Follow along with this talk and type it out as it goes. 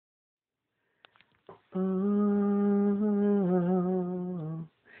Oh,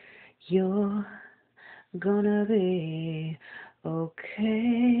 you're gonna be okay,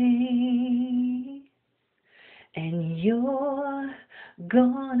 and you're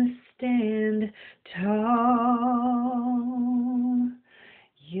gonna stand tall.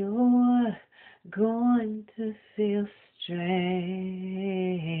 You're going to feel strength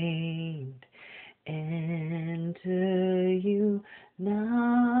enter you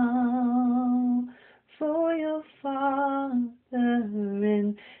now, for your Father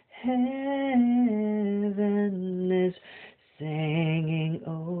in heaven is singing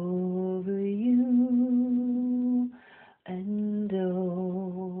over you, and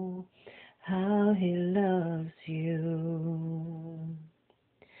oh, how he loves you.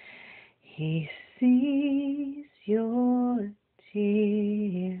 He sees your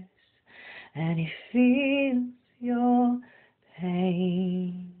tears, and he feels your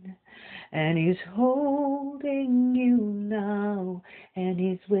pain, and he's holding you now, and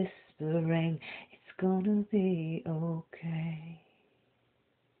he's whispering, it's gonna be okay.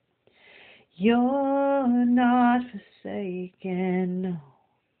 You're not forsaken, no,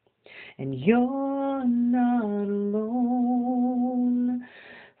 and you're not alone,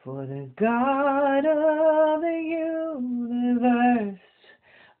 for the God of the universe,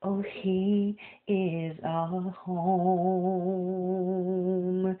 oh, he is our home,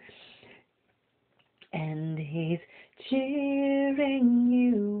 and he's cheering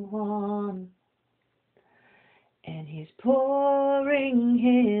you on, and he's pouring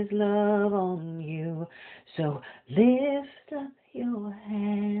his love on you. So lift up your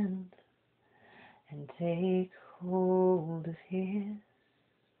hand and take hold of his.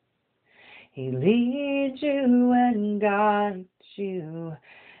 He leads you and guides you,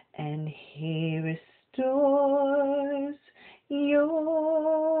 and he restores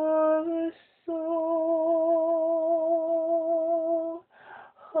your soul.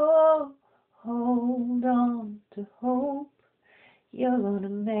 Oh, hold on to hope, you're gonna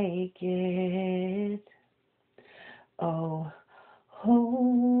make it. Oh,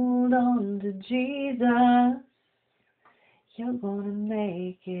 hold on to Jesus, you're gonna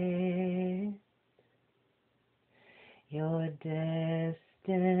make it. Your destiny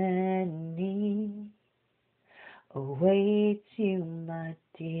awaits you, my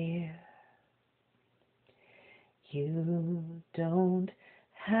dear. You don't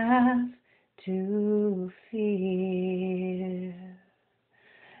have to fear.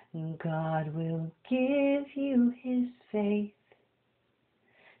 God will give you his faith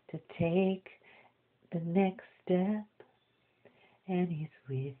to take the next step, and he's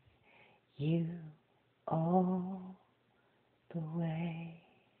with you all the way.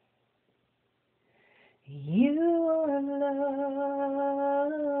 You are loved.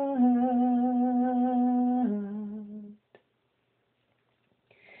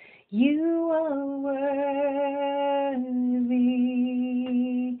 You are worthy,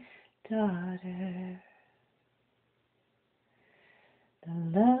 daughter. The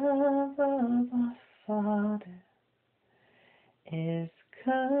love of our Father is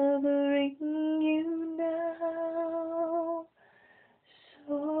covering you now.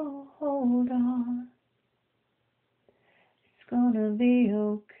 So hold on, it's gonna be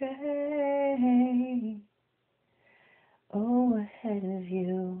okay. Oh, ahead of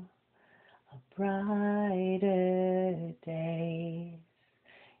you are brighter days.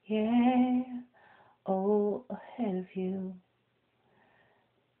 Yeah, oh, ahead of you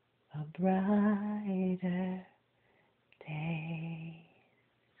are brighter days.